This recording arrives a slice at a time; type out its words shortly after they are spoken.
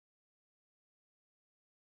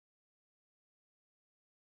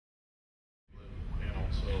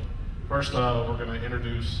First, we're going to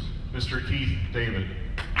introduce Mr. Keith David.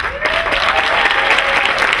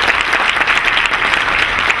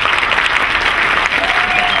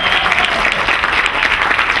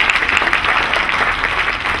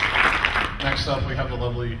 Next up, we have the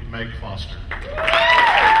lovely Meg Foster.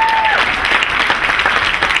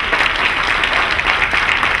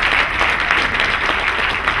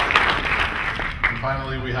 And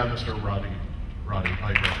finally, we have Mr. Roddy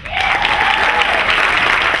Piper.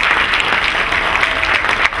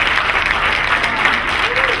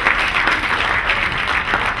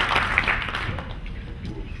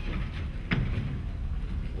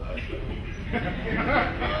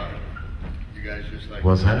 You guys just like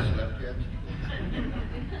what's happening?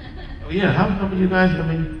 Oh yeah, how come you guys, I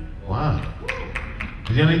mean, wow.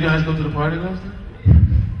 Did any of you guys go to the party last night?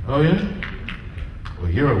 Oh yeah?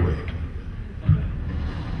 Well, you're awake.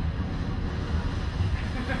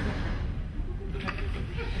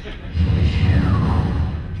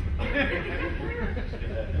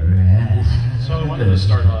 So I wanted to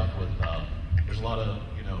start off with, there's a lot of,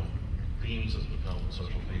 themes of the film,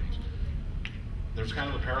 social themes. There's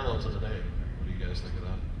kind of a parallel to today. What do you guys think of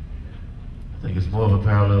that? I think it's more of a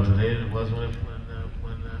parallel today than it was when it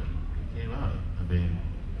came out. I mean,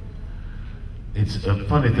 it's a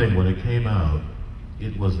funny thing, when it came out,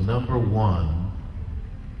 it was #1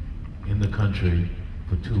 in the country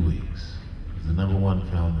for 2 weeks. It was the #1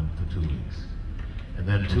 film for 2 weeks. And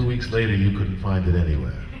then 2 weeks later, you couldn't find it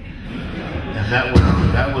anywhere. And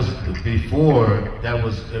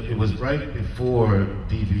it was right before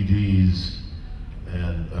DVDs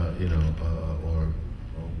and, or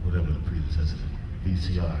whatever the predecessor,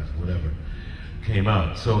 VCRs, whatever, came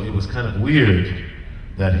out. So it was kind of weird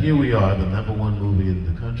that here we are, the #1 movie in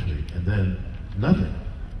the country, and then nothing.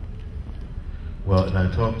 Well, and I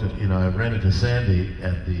I ran into Sandy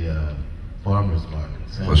at the farmer's market.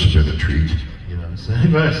 Sandy, Must have been a treat. You know what I'm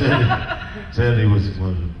saying? Right, Sandy was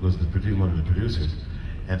one of the producers,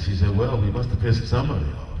 and she said, "Well, we must have pissed somebody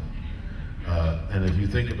off." And if you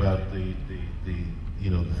think about the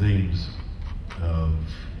themes of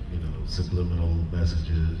subliminal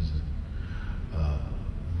messages,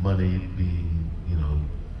 money being the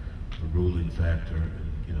ruling factor,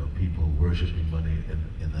 and people worshiping money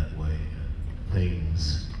in that way, and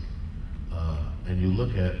things, and you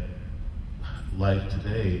look at life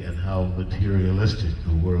today and how materialistic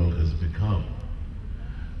the world has become.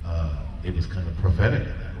 It was kind of prophetic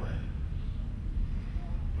in that way.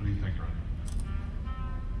 What do you think, Ron?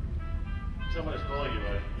 Somebody's calling you,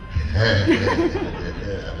 buddy. I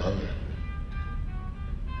love it.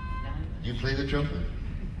 You play the trumpet?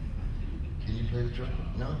 Can you play the trumpet?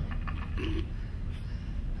 No?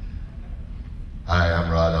 Hi,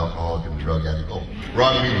 I'm Rod, alcoholic and drug addict. Oh,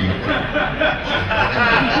 wrong meeting.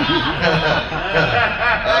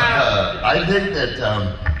 I think that,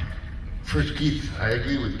 first Keith, I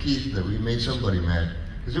agree with Keith that we made somebody mad.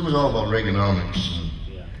 Because it was all about Reaganomics.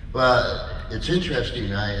 But it's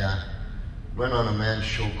interesting, I went on a man's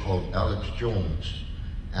show called Alex Jones.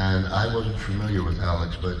 And I wasn't familiar with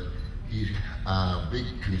Alex, but he's a big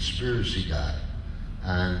conspiracy guy.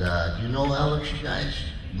 And do you know Alex, you guys?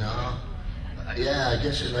 No? Yeah, I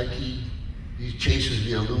guess he chases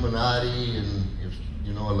the Illuminati and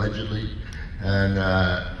allegedly. And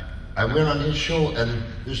I went on his show, and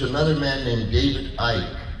there's another man named David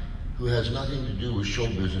Icke who has nothing to do with show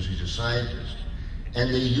business. He's a scientist, and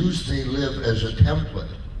they live as a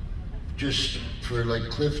template, just for like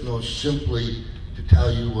Cliff Notes, simply to tell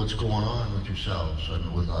you what's going on with yourselves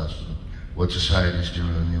and with us, and what society's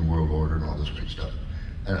doing in the New World Order and all this great stuff.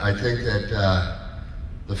 And I think that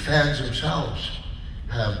the fans themselves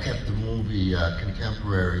have kept the movie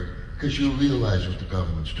contemporary, because you realize what the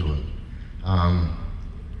government's doing. I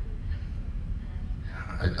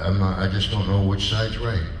just don't know which side's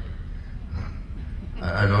right.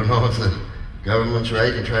 I don't know if the government's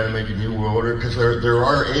right in trying to make a new world order, because there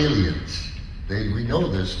are aliens. We know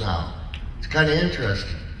this now. It's kind of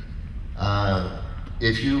interesting.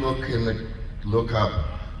 If you look up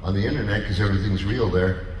on the internet, because everything's real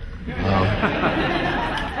there.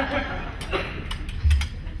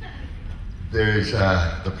 There's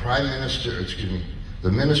the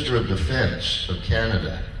the Minister of Defense of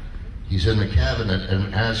Canada. He's in the cabinet,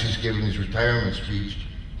 and as he's giving his retirement speech,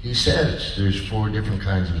 he says there's 4 different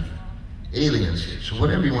kinds of aliens here. So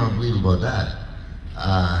whatever you want to believe about that,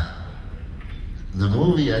 the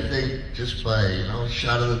movie, I think, just by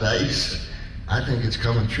shot of the dice, I think it's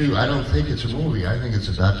coming true. I don't think it's a movie. I think it's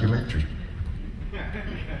a documentary.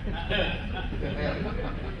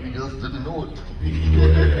 You just didn't know it.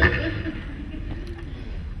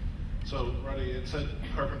 So, Roddy, it said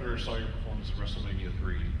Carpenter saw your performance at WrestleMania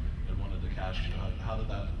 3 and wanted wanted to cash you. How did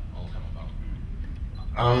that all come about?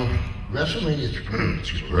 WrestleMania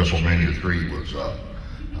 3 was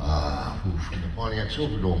from the Pontiac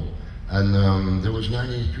Silverdome, and there was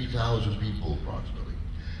 93,000 people approximately.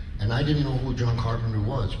 And I didn't know who John Carpenter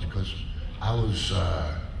was because I was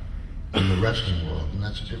in the wrestling world, and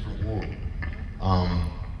that's a different world.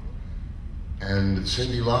 And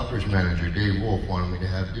Cyndi Lauper's manager, Dave Wolf, wanted me to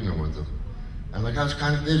have dinner with him. And like I was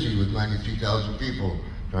kind of busy with 93,000 people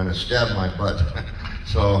trying to stab my butt.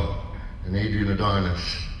 So, and Adrian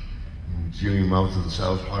Adonis and Jimmy Mouth of the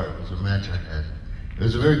South Park was a match I had. It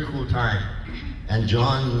was a very cool time. And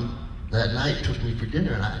John that night took me for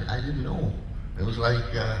dinner, and I didn't know. It was like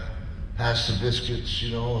pass the biscuits,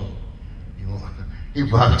 you know. He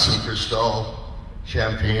brought some Cristal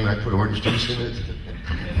champagne. I put orange juice in it.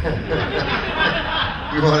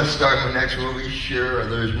 You want to start my next movie? Sure.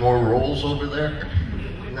 There's more rolls over there.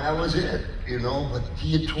 And that was it, you know. But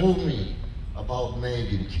he had told me about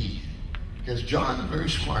Meg and Keith, because John's very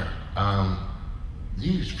smart.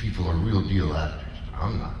 These people are real deal actors.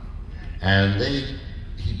 I'm not. And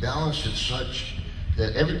he balanced it such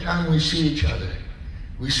that every time we see each other,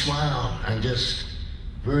 we smile and just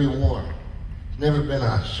very warm. There's never been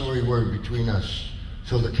a sorry word between us.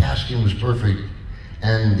 So the casting was perfect.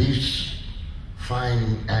 And these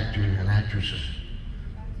fine actors and actresses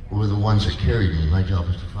were the ones that carried me. My job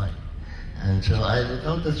was to fight. And so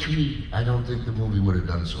without the three, I don't think the movie would have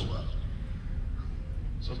done so well.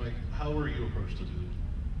 So, Meg, how were you approached to do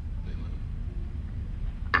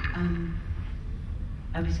Vinland?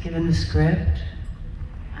 I was given the script,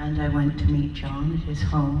 and I went to meet John at his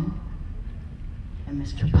home, and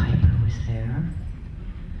Mr. Piper was there.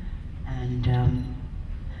 And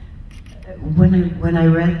when I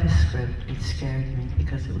read the script, it scared me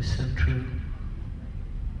because it was so true.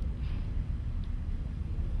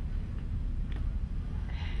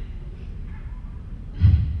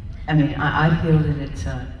 I mean, I feel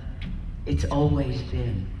that it's always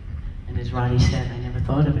been, and as Roddy said, I never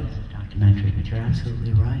thought of it as a documentary, but you're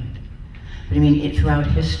absolutely right. But I mean, throughout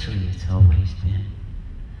history, it's always been,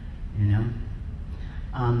 you know?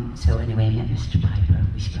 So anyway, I met Mr. Piper,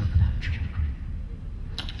 we spoke about children.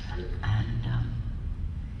 And,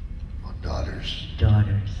 Daughters.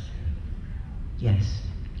 Daughters. Yes.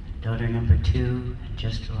 Daughter number 2 had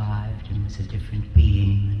just arrived and was a different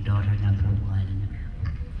being than daughter number 1.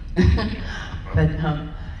 But,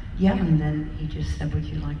 yeah, and then he just said, would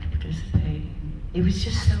you like to participate? It was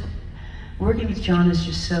just so, working with John is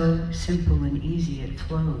just so simple and easy, it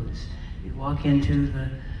flows. You walk into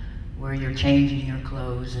where you're changing your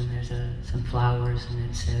clothes, and there's some flowers, and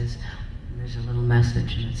it says, there's a little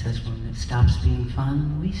message, and it says, when it stops being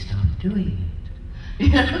fun, we stop doing it. You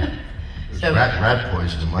know? So, rat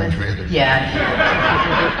poison in my trailer. Yeah.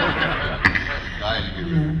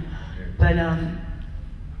 But,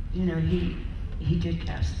 you know, he did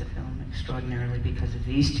cast the film extraordinarily because of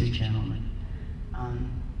these two gentlemen.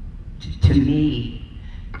 To me,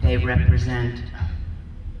 they represent,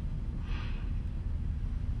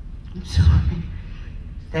 I'm sorry,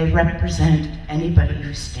 they represent anybody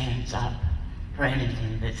who stands up for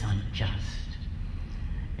anything that's unjust.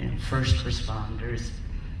 You know, first responders,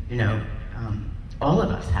 you know, all of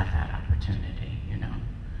us have that opportunity, you know.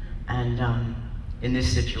 And in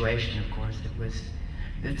this situation, of course,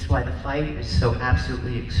 that's why the fight is so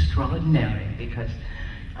absolutely extraordinary, because,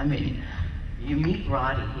 I mean, you meet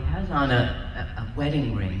Roddy, he has on a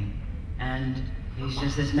wedding ring, and he's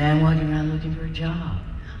just this man walking around looking for a job.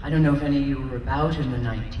 I don't know if any of you were about in the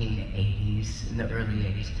 1980s, in the early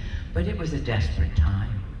 80s, but it was a desperate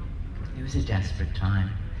time. It was a desperate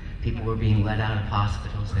time. People were being let out of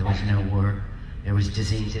hospitals, there was no work, there was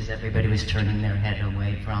diseases everybody was turning their head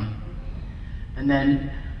away from. And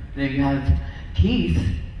then there you have Keith,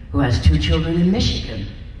 who has 2 children in Michigan,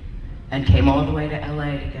 and came all the way to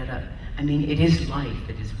LA to get I mean, it is life,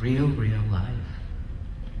 it is real, real life.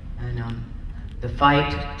 And the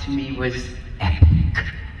fight, to me, was epic.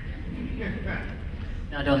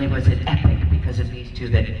 Not only was it epic because of these two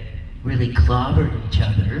that really clobbered each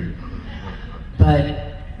other,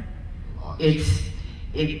 but it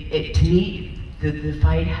to me, the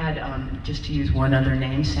fight had, just to use one other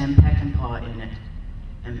name, Sam Peckinpah in it.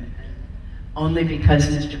 And only because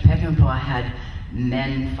Mr. Peckinpah had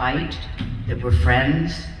men fight that were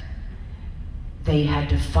friends, they had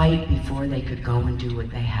to fight before they could go and do what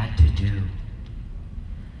they had to do.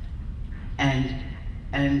 And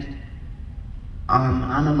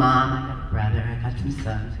I'm a mom, I got a brother, I got some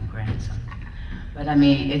sons and grandsons. But I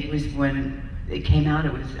mean, it was when it came out,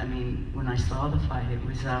 it was, I mean, when I saw the fight, it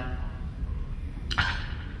was,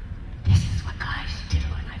 this is what guys do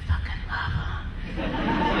and I fucking love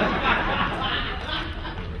them.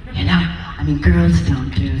 I mean, girls don't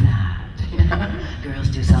do that. Girls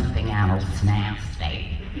do something else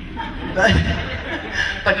nasty.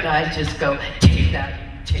 But guys just go, take that,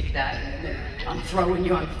 and I'm throwing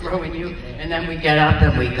you, and then we get up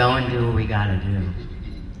and we go and do what we gotta do.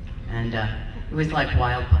 And it was like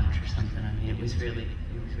Wild Bunch or something. I mean, it was really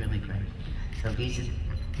great. So these are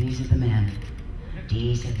the men.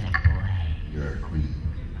 These are the boys. You're a queen.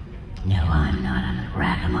 No, I'm not. I'm a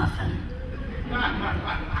ragamuffin.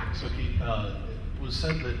 So Keith, it was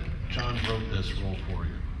said that John wrote this role for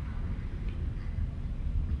you.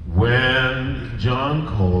 When John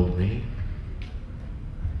called me,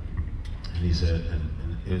 and he said,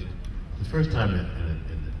 and it was the first time that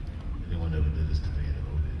anyone ever did this to me in the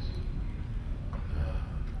movies.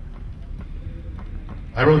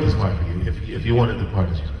 I wrote this part for you. If you wanted the part,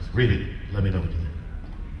 it's yours. Read it. Let me know what you think.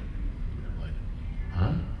 I'm like,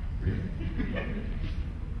 huh? Really?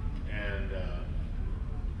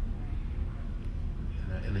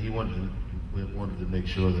 And he wanted to make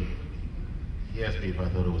sure that he asked me if I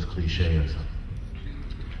thought it was cliche or something.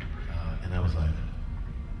 And I was like,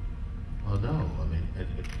 well, no. I mean, it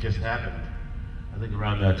just happened. I think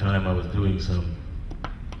around that time I was doing some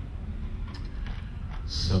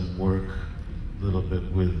work a little bit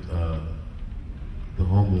with the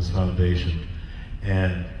Homeless Foundation.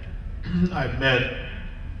 And I met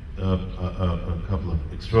a couple of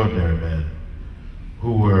extraordinary men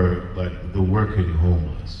who were like the working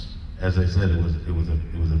homeless. As I said, it was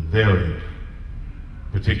a very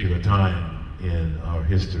particular time in our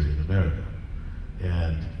history in America,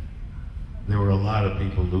 and there were a lot of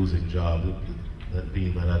people losing jobs, that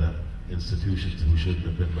being let out of institutions who shouldn't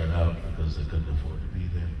have been let out because they couldn't afford to be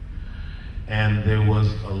there. And there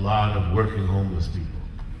was a lot of working homeless people,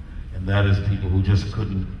 and that is people who just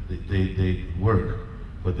couldn't. They work,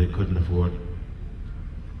 but they couldn't afford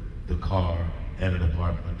the car and an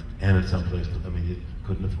apartment and someplace. I mean, you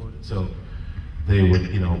couldn't afford it. So they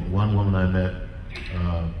would, one woman I met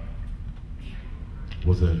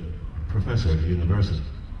was a professor at a university,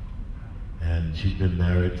 and she'd been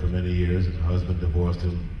married for many years, and her husband divorced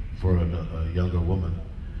him for a younger woman.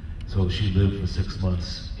 So she lived for 6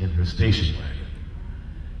 months in her station wagon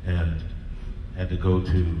and had to go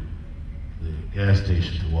to the gas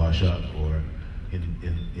station to wash up, or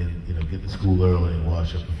get to school early and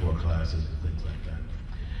wash up before classes and things like that.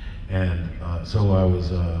 And so I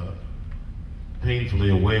was painfully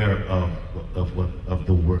aware of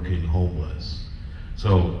the working homeless.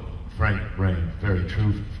 So Frank rang very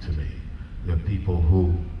true to me. There are people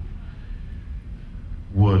who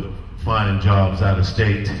would find jobs out of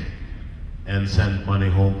state and send money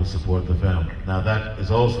home to support the family. Now that is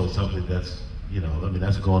also something that's,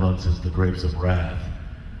 that's going on since The Grapes of Wrath,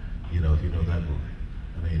 if you know that movie.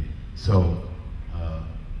 I mean, so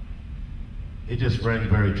it just rang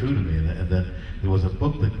very true to me. And then there was a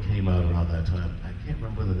book that came out around that time. I can't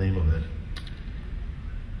remember the name of it.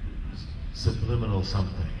 Subliminal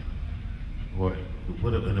something. Or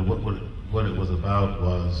what it was about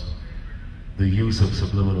was the use of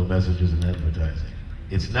subliminal messages in advertising.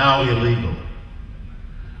 It's now illegal,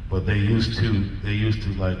 but they used to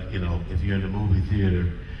like, if you're in a movie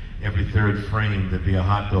theater, every third frame there'd be a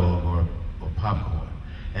hot dog or popcorn,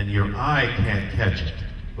 and your eye can't catch it,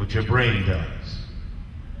 but your brain does,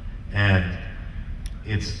 and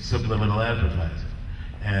it's subliminal advertising,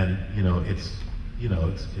 and it's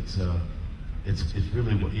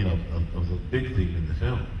really a big theme in the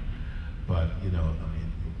film, but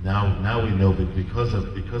now we know that because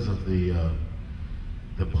of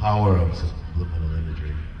the power of subliminal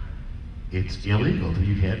imagery, it's illegal.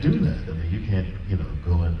 You can't do that. I mean, you can't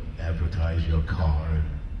go and advertise your car and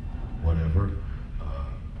whatever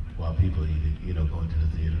while people are eating, going to the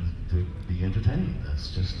theater to be entertained.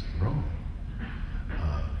 That's just wrong.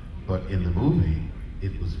 But in the movie,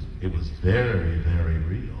 it was very, very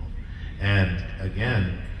real. And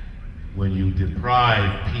again, when you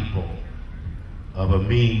deprive people of a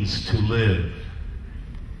means to live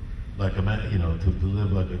like a man, to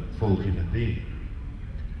live like a full human being,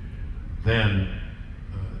 then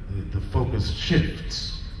the focus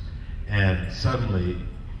shifts, and suddenly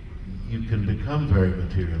you can become very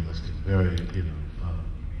materialistic, very,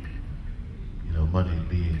 money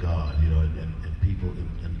being God, and people,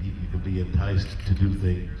 and you can be enticed to do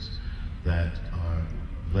things that are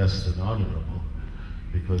less than honorable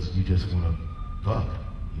because you just want to buck.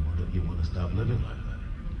 You want to stop living like that.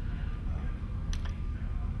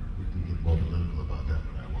 We can get more political about that,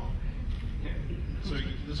 but I won't. So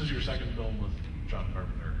this is your second film with John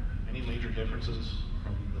Carpenter. Any major differences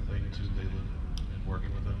from The Thing to They Live and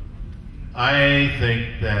working with him? I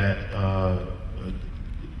think that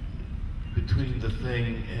between The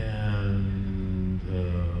Thing and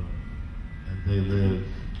they live.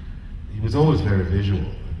 He was always very visual.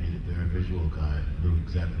 I mean, a very visual guy. Knew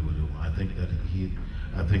exactly what he wanted. I think that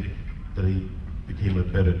he became a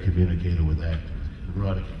better communicator with actors.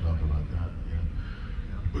 Roddy can talk about that. Yeah.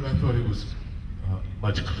 But I thought he was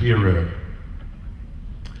much clearer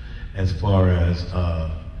as far as,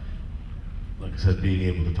 like I said, being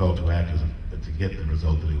able to talk to actors and to get the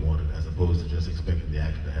result that he wanted, as opposed to just expecting the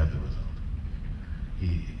actor to have the result.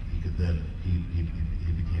 He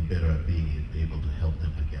became better at being able to help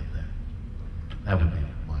them to get there. That would be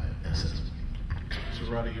my essence. So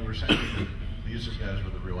Roddy, you were saying that these guys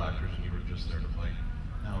were the real actors and you were just there to fight.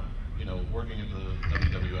 Now, you know, working at the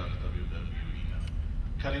WWF, WWE now,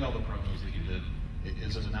 cutting all the promos that you did,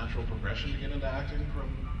 is it a natural progression to get into acting from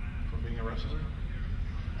being a wrestler?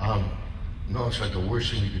 No, it's like the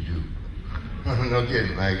worst thing you could do. No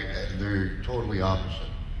kidding, they're totally opposite.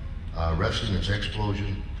 Wrestling is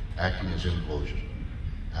explosion, acting is implosion.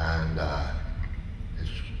 And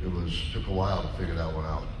took a while to figure that one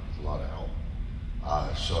out. It's a lot of help.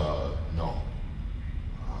 So, no.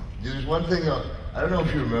 There's one thing, I don't know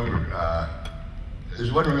if you remember,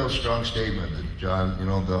 there's one real strong statement that John, you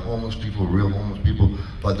know, the homeless people, real homeless people,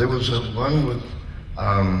 but there was one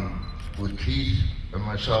with Keith and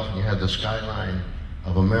myself, and you had the skyline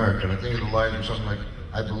of America, and I think the line was something like,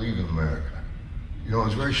 I believe in America. You know, it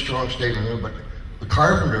was a very strong statement, but the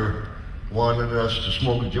carpenter wanted us to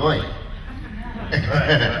smoke a joint.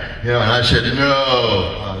 You know, and I said,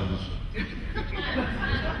 no.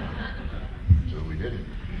 So we didn't.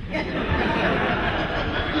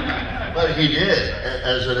 But he did,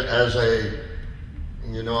 as a,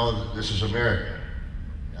 you know, this is America.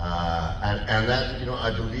 And that, you know,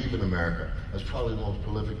 I believe in America. That's probably the most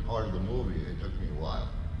prolific part of the movie. It took me a while.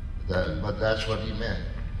 But that's what he meant.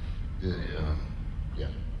 Yeah.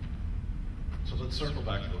 So let's circle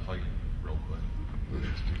back to the fight real quick.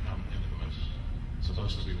 It's become infamous. It's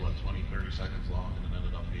supposed to be, what, 20, 30 seconds long, and it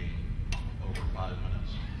ended up being over 5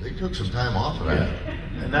 minutes. They took some time off of that.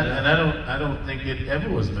 Yeah. And I don't think it ever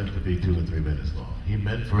was meant to be 2 or 3 minutes long. He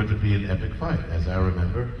meant for it to be an epic fight, as I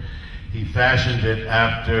remember. He fashioned it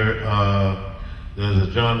after there's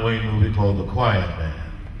a John Wayne movie called The Quiet Man,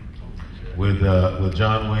 with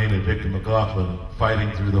John Wayne and Victor McLaughlin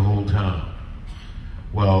fighting through the whole town.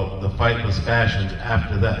 Well, the fight was fashioned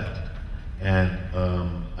after that, and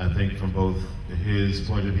I think from both his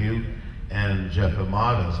point of view and Jeff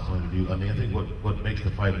Amada's point of view, I mean, I think what makes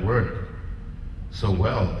the fight work so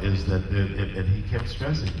well is that, and he kept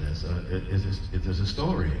stressing this, there's a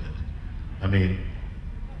story in it. I mean,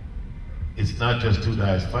 it's not just 2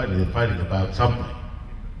 guys fighting, they're fighting about something.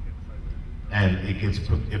 And it gets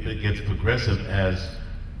progressive as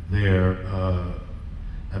they're,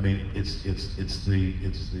 I mean, it's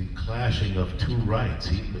the clashing of 2 rights.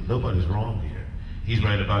 Nobody's wrong here. He's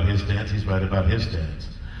right about his stance, he's right about his stance.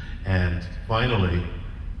 And finally,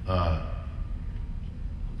 I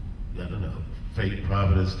don't know, fate,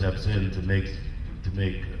 Providence steps in to make at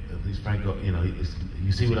least Franco, you know,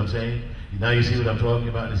 you see what I'm saying? Now you see what I'm talking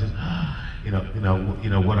about? And he says, you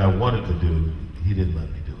know what I wanted to do, he didn't let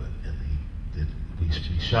me do it, and he did. We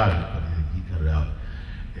shot it, but he cut it out.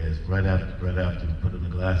 As right after we put in the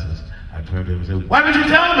glasses, I turned to him and said, "Why did you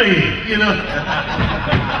tell me?" You know. I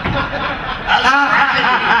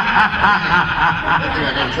think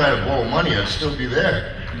I'm gonna try to borrow money. I'd still be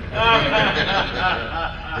there. It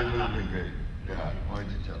would have been great. Yeah, why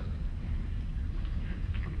did you tell me?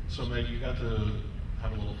 So, Meg, you got to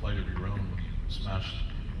have a little fight of your own when you smashed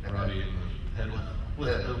Roddy in the head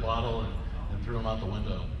with the bottle and threw him out the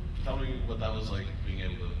window. Tell me what that was like, being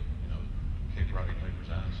able to, you know, kick Roddy Piper's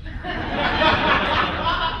ass.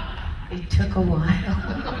 It took a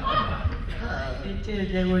while. It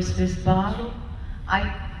did. There was this bottle.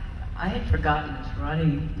 I had forgotten this.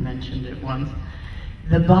 Roddy mentioned it once.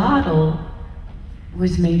 The bottle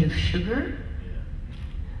was made of sugar,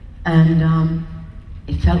 and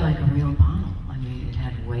it felt like a real bottle. I mean, it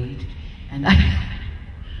had weight, and I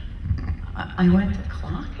went to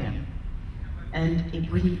clock him, and it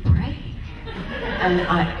wouldn't break. And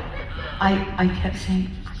I kept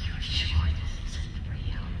saying, "Are you sure this isn't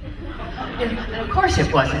real?" You know, and of course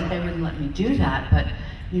it wasn't. They wouldn't let me do that, but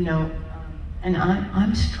you know, and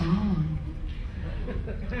I'm strong.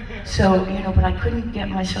 So, you know, but I couldn't get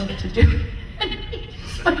myself to do it. And he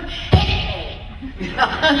just went, "Hey!" You know?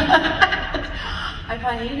 If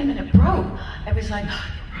I hit him and it broke, I was like,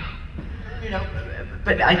 you know,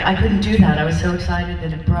 but I couldn't do that. I was so excited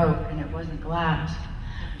that it broke and it wasn't glass.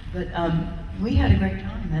 But we had a great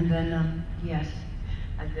time, and then, yes,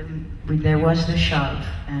 there was the shove,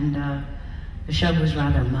 and the shove was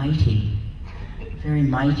rather mighty, very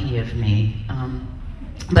mighty of me.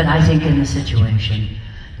 But I think in the situation,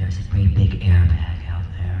 there's a great big airbag out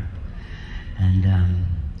there. And,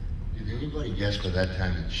 Did anybody guess by that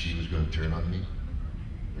time that she was going to turn on me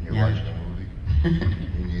when you're No. watching the movie?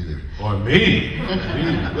 Me neither. Or me.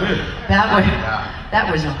 that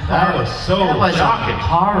was a horror. That was so That was shocking. a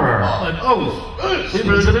horror. Like, oh, she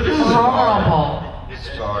was gonna do this. Horrible.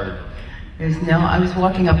 Scarred. I was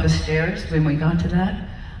walking up the stairs when we got to that.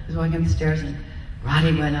 I was walking up the stairs and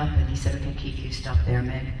Roddy went up and he said, "Okay, Keith, you stop there,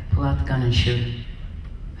 Meg. Pull out the gun and shoot him."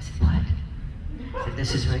 I said, "What?" He said,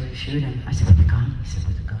 "This is where you shoot him." I said, "With the gun?" He said,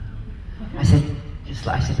 "With the gun." I said,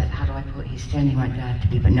 I said, "But how do I pull it? He's standing right there. I have to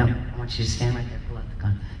be, but no, I want you to stand right there, pull out the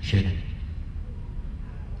gun, shoot him."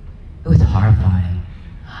 It was horrifying.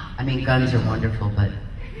 I mean, guns are wonderful, but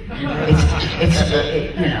it's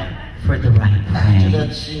for the right After thing.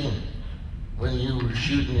 that scene, when you were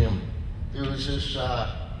shooting him, there was this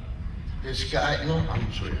guy. No,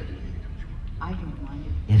 I'm sorry, I didn't mean to. I don't mind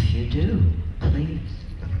it. If you do, please.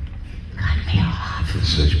 Cut me off. With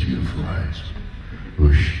such beautiful eyes.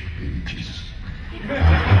 Whoosh, baby Jesus.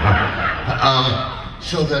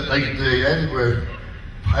 So that like the end where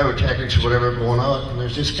pyrotechnics or whatever going on, and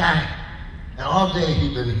there's this guy, and all day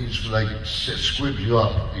he's like squibs you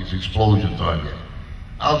up these explosions on you.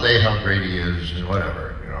 All day how great he is and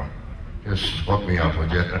whatever, just hook me up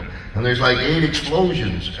with you. And there's like 8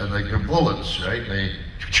 explosions and like they're bullets, right?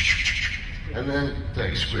 And then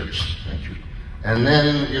thanks, squibs, thank you. And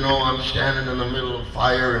then I'm standing in the middle of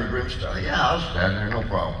fire and brimstone. Yeah, I'll stand there, no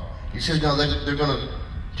problem. He says, "No, they're going to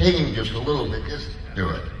take him just a little bit, just do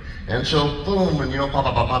it." And so, boom, and pop,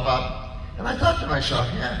 pop, pop, pop, pop. And I thought to myself,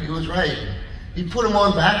 yeah, he was right. He put them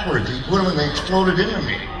on backwards. He put them and they exploded into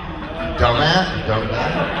me. Dumbass.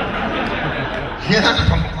 Yeah,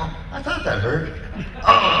 I thought that hurt.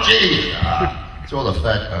 Oh, gee. Throw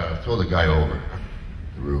the guy over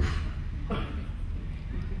the roof.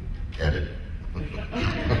 Edit.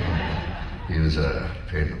 He was a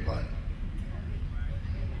pain in the butt.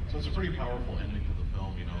 So it's a pretty powerful ending to the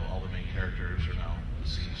film. All the main characters are now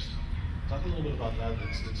deceased. Talk a little bit about that.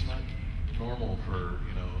 It's not normal for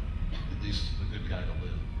at least the good guy to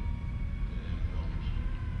live in films.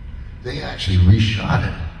 They actually reshot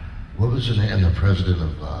it. What was the name? The president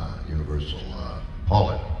of Universal,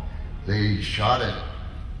 Pollock. They shot it,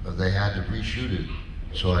 but they had to reshoot it,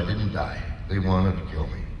 so I didn't die. They wanted to kill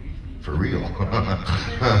me, for real.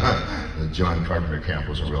 John Carpenter Camp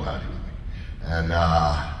wasn't real happy with me, and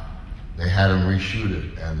they had him reshoot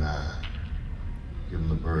it and give him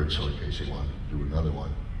the bird, so in case they wanted to do another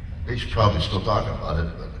one. They should probably still talking about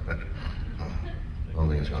it, but I don't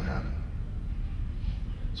think it's going to happen.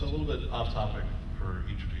 So a little bit off topic for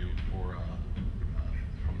each of you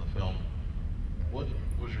from the film. What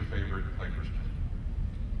was your favorite Piper's Pit?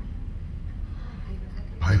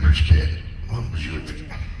 Piper's Pit. What was your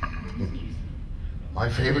favorite? My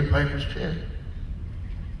favorite Piper's Pit?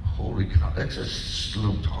 Holy cow, that's a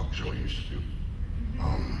little talk show I used to do.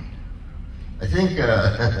 I think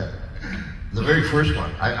the very first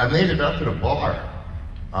one, I made it up at a bar.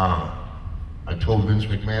 I told Vince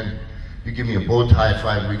McMahon, "You give me a bow tie,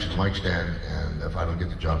 5 weeks at the mic stand, and if I don't get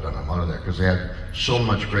the job done, I'm out of there." Because they had so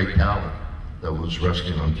much great talent that was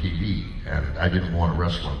wrestling on TV, and I didn't want to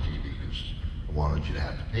wrestle on TV because I wanted you to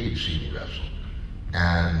have to pay to see me wrestle.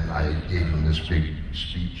 And I gave him this big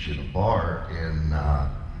speech in a bar in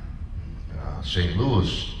St.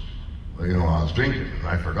 Louis. Well, I was drinking and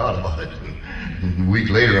I forgot about it. And a week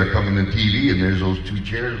later, I come in the TV and there's those 2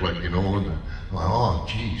 chairs, and I'm like, oh,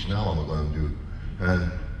 geez, now what am I going to do?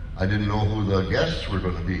 And I didn't know who the guests were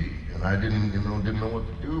going to be, and I didn't know what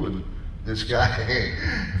to do. And this guy,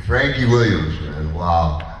 Frankie Williams, man,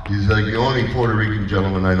 wow, he's like the only Puerto Rican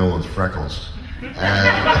gentleman I know with freckles,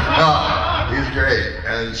 and he's great.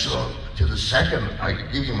 And so to the second, I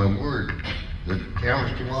could give you my word, the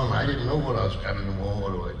cameras came on. I didn't know what I was having them on.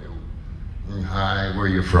 What do I do? Hi, where are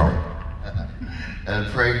you from? And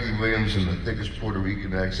Frankie Williams in the thickest Puerto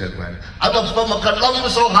Rican accent went, "I'm from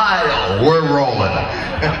Columbus, Ohio. We're rolling."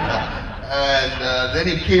 And then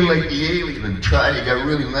he came like the alien and tried. He got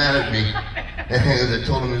really mad at me. And I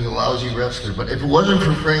told him he was a lousy wrestler. But if it wasn't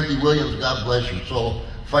for Frankie Williams, God bless your soul,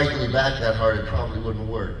 fighting me back that hard, it probably wouldn't have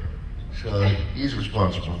worked. So he's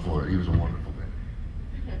responsible for it. He was a wonderful man.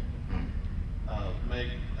 Meg,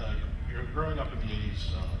 you're growing up in the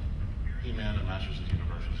 80s. He-Man and Masters of the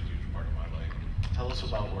Universe was a huge part of my life. Tell us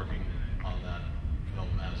about working on that film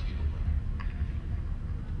as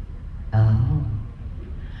Evelyn. Oh.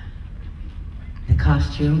 The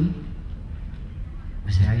costume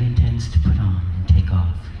was very intense to put on and take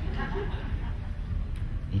off.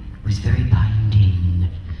 It was very binding,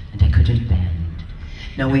 and I couldn't bend.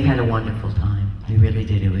 No, we had a wonderful time. We really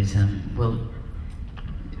did. It was, well,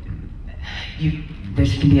 there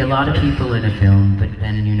can be a lot of people in a film, but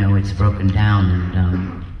then, you know, it's broken down,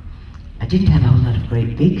 and I didn't have a whole lot of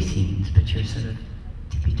great big scenes, but you're sort of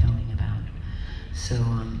tippy-toeing about. So,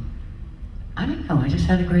 I don't know, I just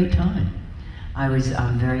had a great time. I was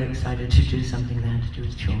very excited to do something that had to do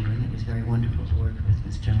with children. It was very wonderful to work with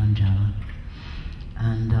Mr. Langella.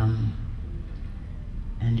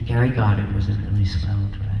 And Gary Goddard was a really swell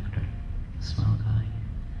director, a swell guy.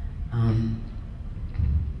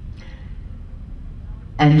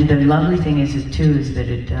 And the lovely thing is that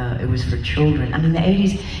it was for children. I mean, the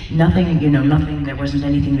 80s, nothing, there wasn't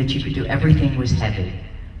anything that you could do. Everything was heavy.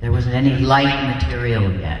 There wasn't any light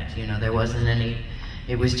material yet, there wasn't any,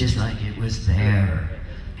 it was just like, it was there.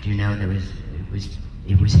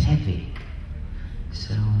 It was heavy.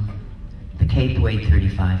 So, the cape weighed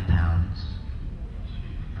 35 pounds.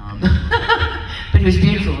 But it was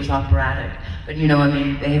beautiful, it was operatic. But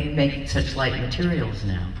they make such light materials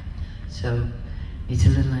now. So, it's a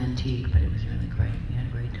little antique, but it was really great. We had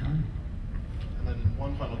a great time. And then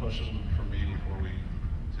one final question from me before we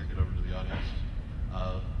take it over to the audience.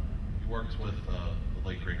 You worked with the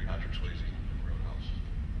late great Patrick Swayze in Roadhouse.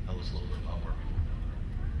 Tell us a little bit about working with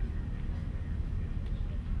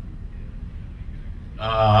him.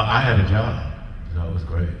 I had a job. It was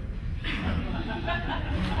great.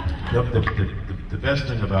 The best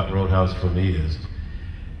thing about Roadhouse for me is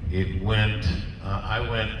it went.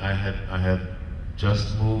 I had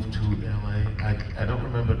just moved to LA. I don't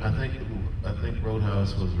remember. I think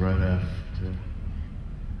Roadhouse was right after.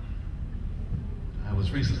 I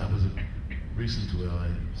was recent to LA,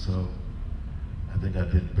 so I think I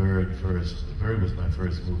did Bird first. Bird was my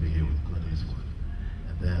first movie here with Clint Eastwood,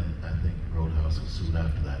 and then I think Roadhouse was soon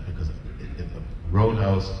after that, because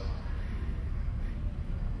Roadhouse.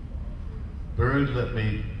 Bird let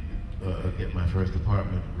me get my first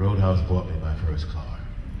apartment. Roadhouse bought me my first car.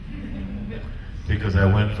 Because I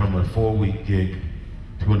went from a 4-week gig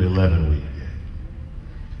to an 11-week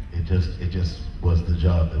gig. It just was the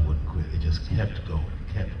job that wouldn't quit. It just kept going.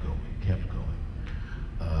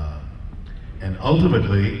 And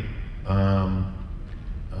ultimately,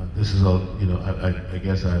 this is all, I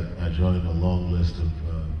guess I joined a long list of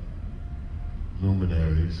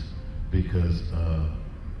luminaries because,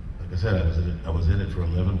 like I said, I was in it for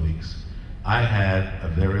 11 weeks. I had a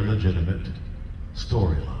very legitimate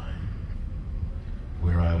storyline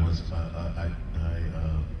where I was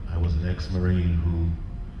an ex-Marine who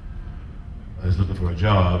was looking for a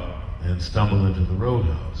job and stumbled into the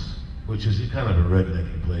Roadhouse, which is kind of a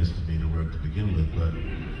rednecky place for me to work to begin with,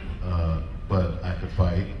 but I could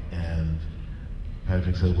fight, and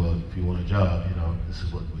Patrick said, well, if you want a job,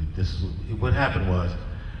 what happened was,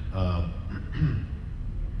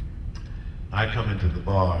 I come into the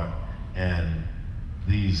bar, and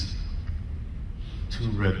these two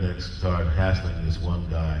rednecks started hassling this one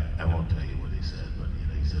guy. I won't tell you what he said, but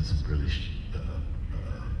he said some really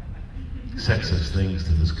sexist things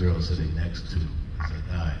to this girl sitting next to this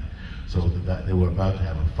guy. So they were about to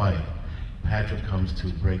have a fight. Patrick comes to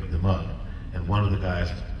break them up, and one of the guys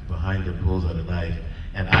behind him pulls out a knife,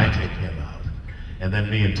 and I take him out. And then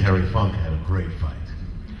me and Terry Funk had a great fight.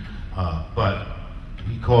 But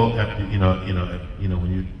he called, when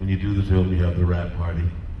you do the film, you have the rap party.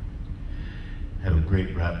 Had a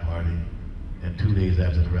great rap party, and 2 days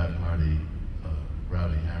after the rap party,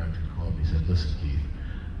 Rowdy Harrington called me and said, listen, Keith,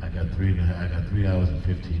 I got 3 hours and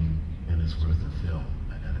 15 minutes worth of film.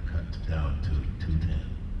 I got to cut down to 2:10.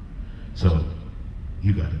 So,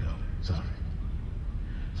 you got to go, sorry.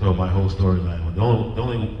 So my whole storyline, the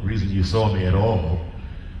only reason you saw me at all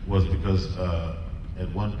was because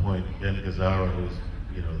at one point, Ben Gazzara, who's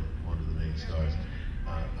one of the main stars,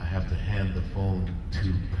 I have to hand the phone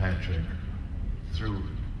to Patrick through,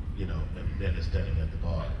 and Ben is standing at the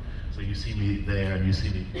bar. So you see me there, and you see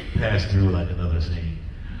me pass through like another scene.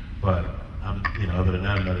 But other than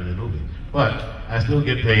that, I'm not in the movie. But I still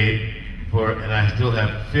get paid and I still have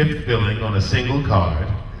 5th billing on a single card,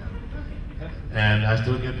 and I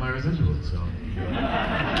still get my residuals. So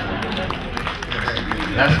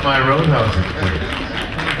that's my Roadhouse experience.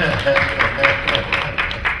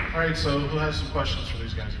 All right, so who has some questions for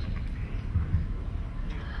these guys?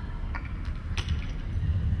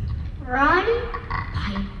 Roddy?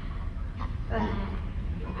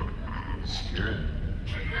 Scared.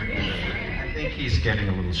 I think he's getting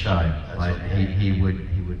a little shy, but he would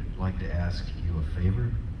like to ask you a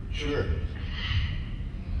favor. Sure.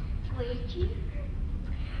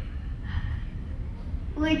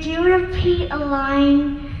 Would you repeat a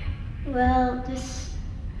line? Well, this...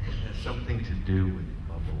 It has something to do with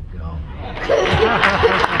Bubble. Go.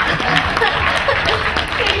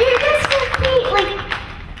 Could you just repeat, like,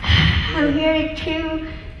 I'm here to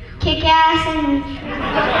kick ass and...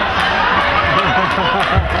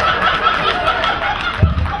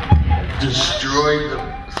 Destroy the...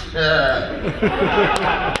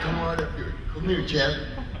 Come on up here. Come here, Chad.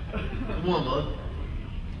 Come on, bud.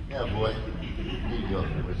 Yeah, boy. Here you go.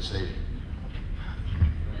 Let's say it.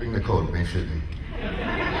 Bring the coat. It may fit me.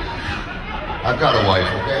 I've got a wife,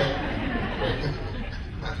 okay?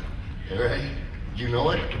 All right? You know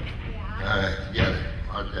it? All right, together.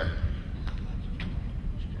 Okay.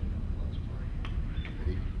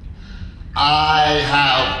 I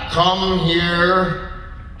have come here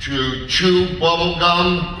to chew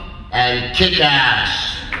bubblegum and kick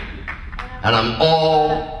ass. And I'm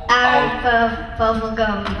all out of bubble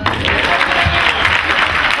gum.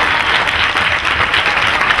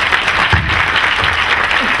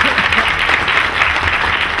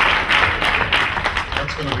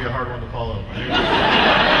 That's going to be a hard one to follow.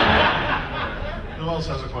 Who else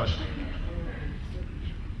has a question?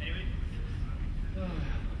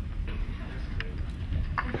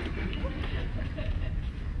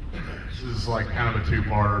 This is like kind of a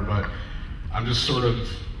two-parter, but I'm just sort of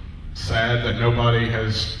sad that nobody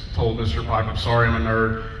has told Mr. Pipe, I'm sorry I'm a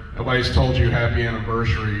nerd, nobody's told you happy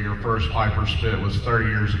anniversary. Your first Piper Spit was 30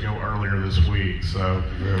 years ago earlier this week, so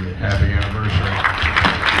happy anniversary.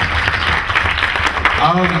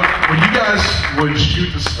 When you guys would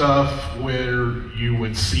shoot the stuff where you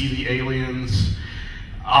would see the aliens,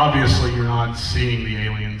 obviously you're not seeing the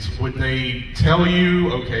aliens. Would they tell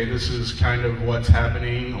you, okay, this is kind of what's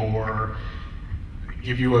happening, or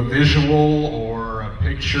give you a visual or a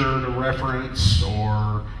picture to reference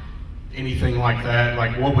or anything like that?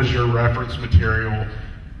 Like, what was your reference material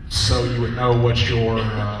so you would know what your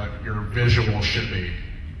visual should be?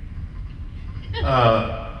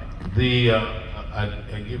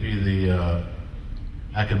 I give you the,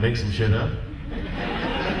 I can make some shit up,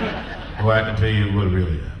 or I can tell you what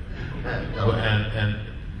really happened. And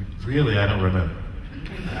really, I don't remember.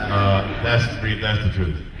 That's the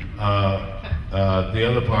truth. The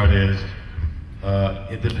other part is,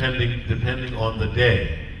 depending on the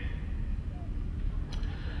day.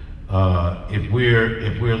 If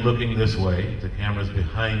we're looking this way, the camera's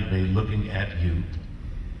behind me looking at you,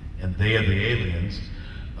 and they are the aliens.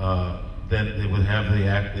 Then they would have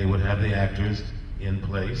the actors in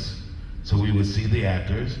place, so we would see the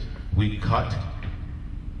actors. We cut.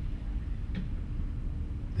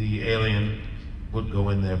 The alien would go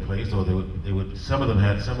in their place, or they would. Some of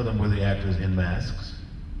them were the actors in masks,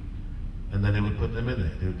 and then they would put them in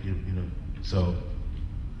there.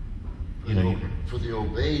 For the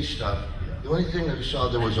Obey stuff, the only thing that I saw,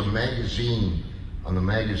 there was a magazine on the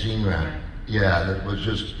magazine rack. Yeah, that was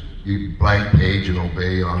just you blank page and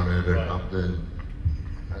Obey on it or something.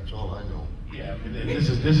 That's all I know. Yeah, and this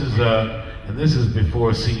is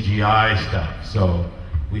before CGI stuff. So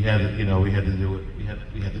we had to do it. We had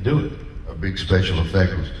to do it. A big special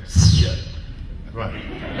effect was. Yeah. Right.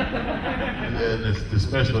 And then the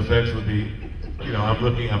special effects would be,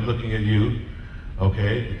 I'm looking at you.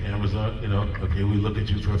 Okay, the camera's on. Okay, we look at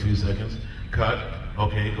you for a few seconds. Cut.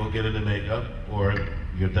 Okay, go get into makeup, or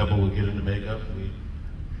your double will get into makeup. We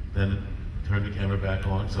then turn the camera back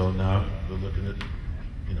on. So now we're looking at,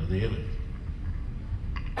 the aliens.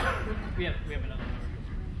 We have another.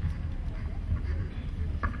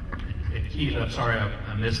 Hey, Keith, I'm sorry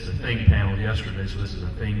I missed the Thing panel yesterday, so this is a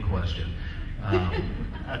Thing question.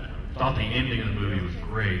 I thought the ending of the movie was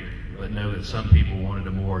great, but know that some people wanted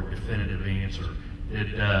a more definitive answer.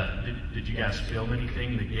 Did you guys film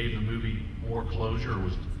anything that gave the movie more closure, or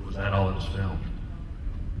was that all that was filmed?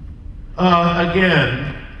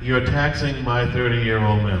 Again, you're taxing my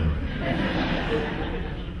 30-year-old memory.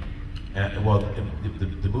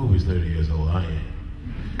 The movie's 30 years old, I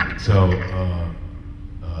am. So,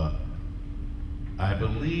 I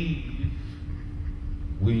believe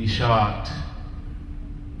we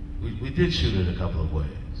did shoot it a couple of ways.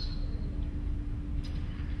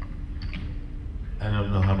 I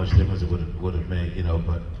don't know how much difference it would have made,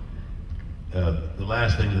 but the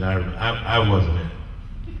last thing that I wasn't in.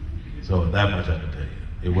 So that much I can tell you.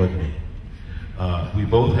 It wasn't me. We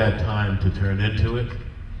both had time to turn into it.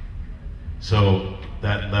 So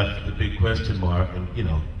that left the big question mark. And,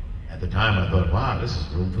 at the time I thought, wow, this is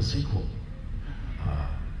room for sequel.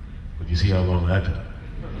 But you see how long that took.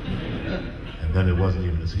 And then it wasn't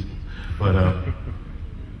even a sequel. But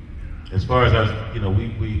as far as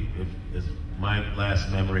my last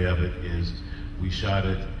memory of it is we shot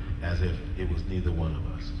it as if it was neither one of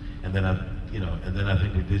us. And then I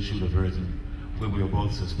think we did shoot a version where we were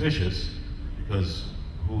both suspicious because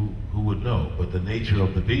who would know. But the nature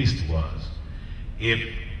of the beast was, if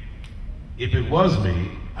it was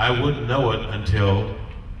me, I wouldn't know it until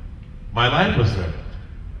my life was threatened.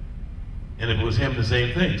 And if it was him, the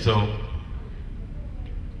same thing. So,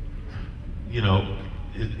 you know,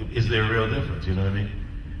 is there a real difference? You know what I mean?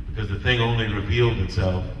 Because the thing only revealed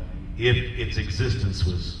itself if its existence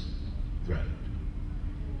was threatened.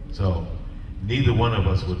 So neither one of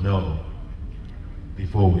us would know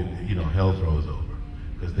before hell froze over,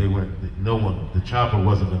 because the chopper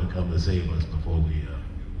wasn't going to come to save us before we,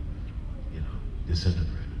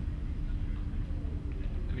 disintegrated.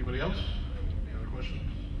 Anybody else? Any other questions?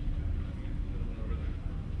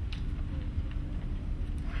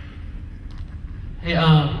 Hey,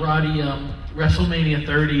 Roddy, WrestleMania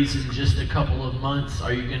 30's in just a couple of months.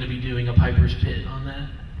 Are you going to be doing a Piper's Pit on that?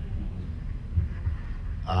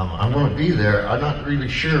 I'm going to be there. I'm not really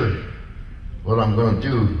sure what I'm going to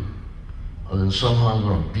do, other than somehow I'm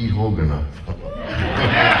going to beat Hogan up.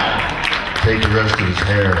 Take the rest of his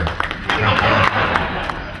hair.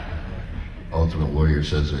 Ultimate Warrior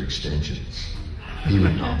says they're extensions. He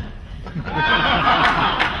would know.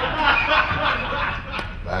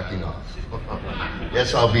 Backing off.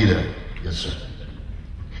 Yes, I'll be there. Yes, sir.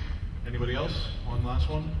 Anybody else? One last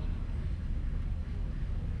one?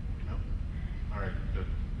 No? All right, good.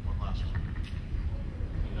 One last one.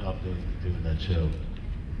 Up doing that show,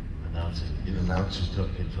 announcing,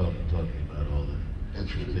 talking about all the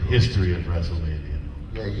history of WrestleMania.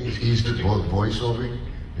 Yeah, he's the voiceover,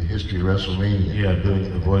 the history of WrestleMania. Yeah, doing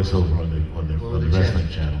the voiceover on the wrestling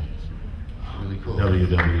channel. Really cool.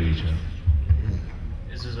 WWE channel.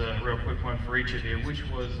 This is a real quick one for each of you. Which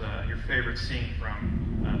was your favorite scene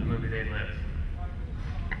from the movie They Live?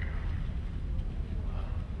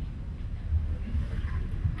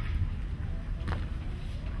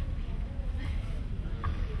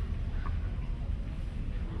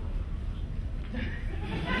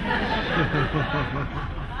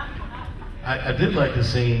 I did like the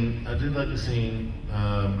scene. Didn't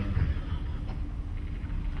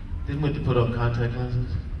we have to put on contact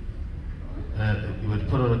lenses? You would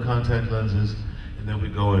put on the contact lenses, and then we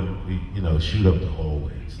go and we, shoot up the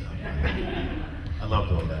hallway and stuff. I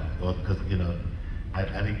loved all that. Well, because I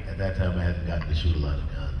think at that time I hadn't gotten to shoot a lot of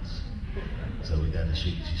guns, so we got to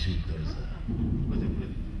shoot those. With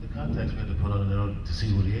the contacts we had to put on in order to see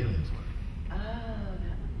who the aliens were.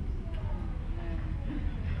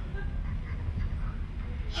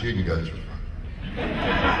 Shooting guns were fun.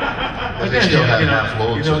 But they still have half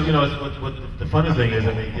loads. What the funny thing is,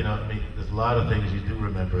 there's a lot of things you do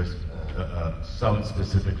remember, some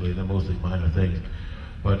specifically, they're mostly minor things,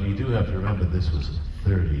 but you do have to remember this was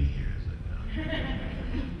 30 years ago.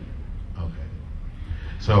 Okay.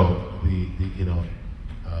 So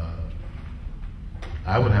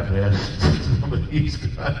I would have to ask some of these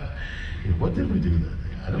guys, what did we do that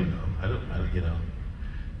day? I don't know.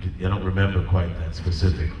 I don't remember quite that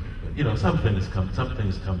specifically. But some things come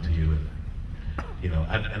to you,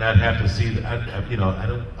 and I'd have to see that.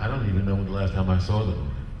 I don't even know when the last time I saw the movie,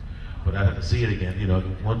 but I'd have to see it again.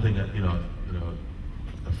 One thing that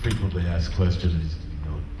a frequently asked question is,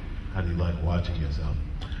 how do you like watching yourself?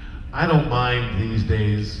 I don't mind these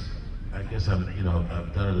days. I guess I've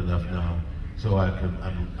done it enough now, so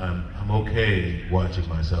I'm okay watching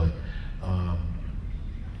myself.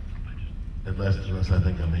 Unless I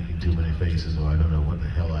think I'm making too many faces, or I don't know what the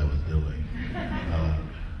hell I was doing.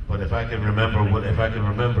 But if I can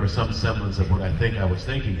remember some semblance of what I think I was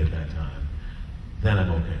thinking at that time, then I'm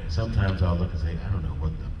okay. Sometimes I'll look and say, I don't know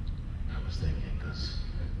what I was thinking, because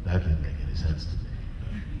that didn't make any sense to me.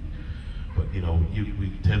 But we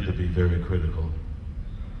tend to be very critical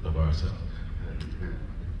of ourselves.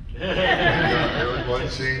 There was one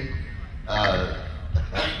scene.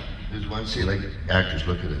 There's one scene, like actors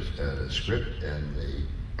look at a script and they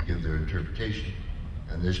give their interpretation.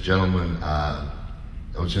 And this gentleman, I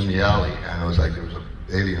was in the alley, and I was like, there was an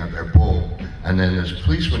alien up there, boom. And then this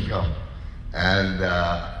policeman come, and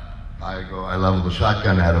I leveled the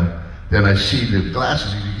shotgun at him. Then I see the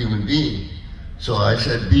glasses, he's a human being. So I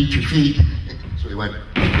said, beat your feet. So he went,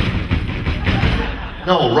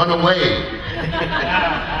 no, run away.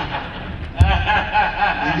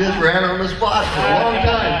 He just ran on the spot for a long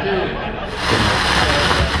time, too.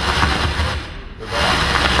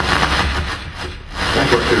 That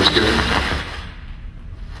work there is good.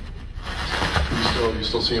 You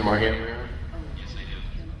still seeing my hand there? Yes, I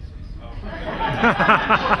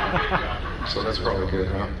do. So that's probably good,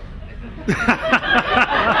 huh?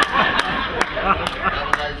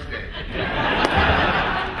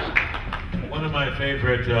 One of my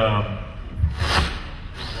favorite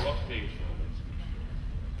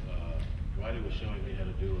Roddy was showing me how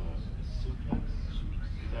to do a suplex.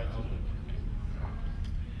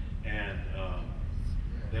 And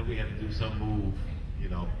then we had to do some move,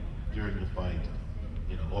 during the fight,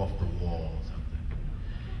 off the wall or something.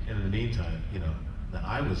 And in the meantime, now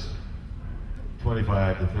I was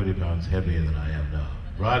 25 to 30 pounds heavier than I am now.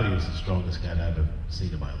 Roddy was the strongest guy I've ever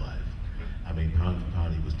seen in my life. I mean, pound for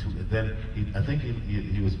pound, he was then I think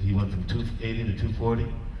he went from 280 to 240.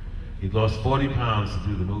 He lost 40 pounds to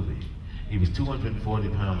do the movie. He was 240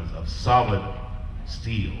 pounds of solid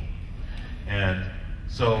steel. And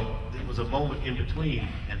so there was a moment in between,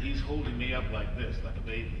 and he's holding me up like this, like a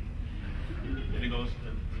baby. And he goes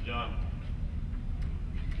to John,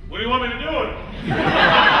 "What do you want me to do?"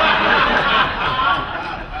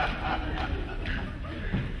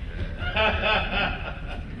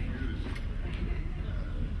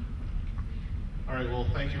 All right, well,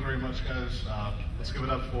 thank you very much, guys. Let's give it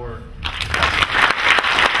up for...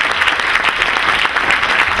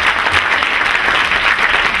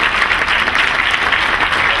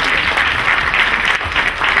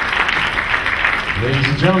 Ladies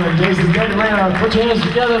and gentlemen, Jason Deadman, put your hands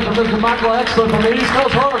together for Mr. Michael Exler from the East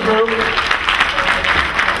Coast Horror Group.